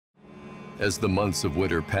As the months of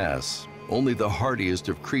winter pass, only the hardiest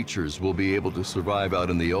of creatures will be able to survive out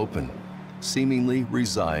in the open, seemingly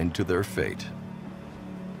resigned to their fate.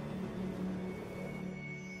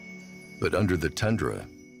 But under the tundra,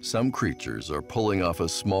 some creatures are pulling off a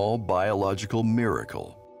small biological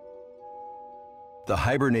miracle. The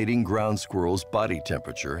hibernating ground squirrel's body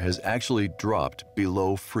temperature has actually dropped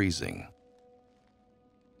below freezing.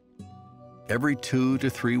 Every 2 to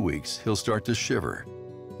 3 weeks, he'll start to shiver,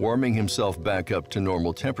 warming himself back up to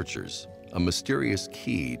normal temperatures, a mysterious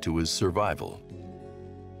key to his survival.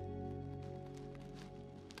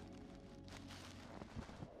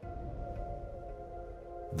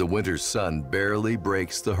 The winter sun barely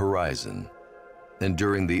breaks the horizon, and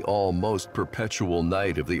during the almost perpetual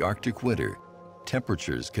night of the Arctic winter,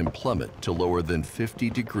 temperatures can plummet to lower than 50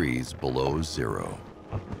 degrees below zero.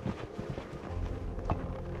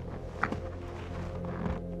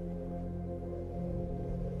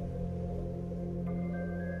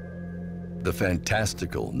 The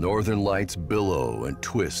fantastical northern lights billow and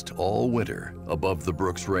twist all winter above the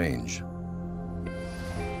Brooks Range.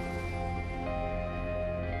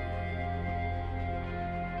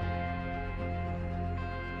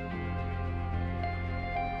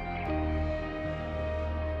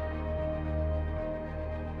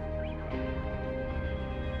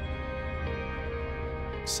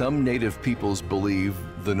 Some native peoples believe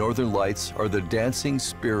the northern lights are the dancing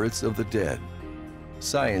spirits of the dead.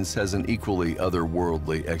 Science has an equally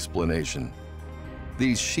otherworldly explanation.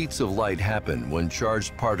 These sheets of light happen when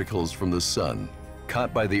charged particles from the sun,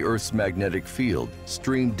 caught by the Earth's magnetic field,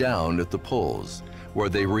 stream down at the poles, where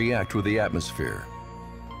they react with the atmosphere.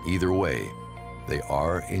 Either way, they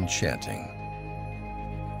are enchanting.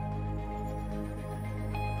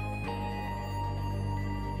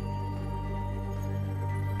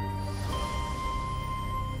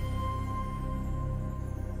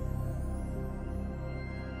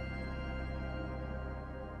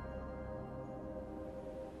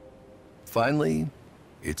 Finally,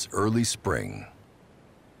 it's early spring.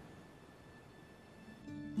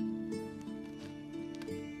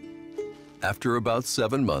 After about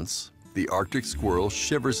 7 months, the Arctic squirrel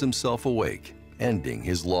shivers himself awake, ending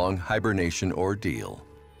his long hibernation ordeal.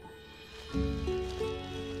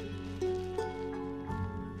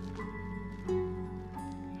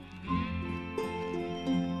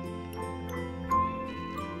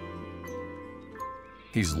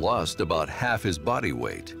 He's lost about half his body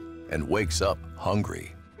weight and wakes up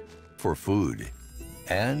hungry for food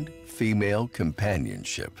and female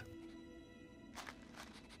companionship.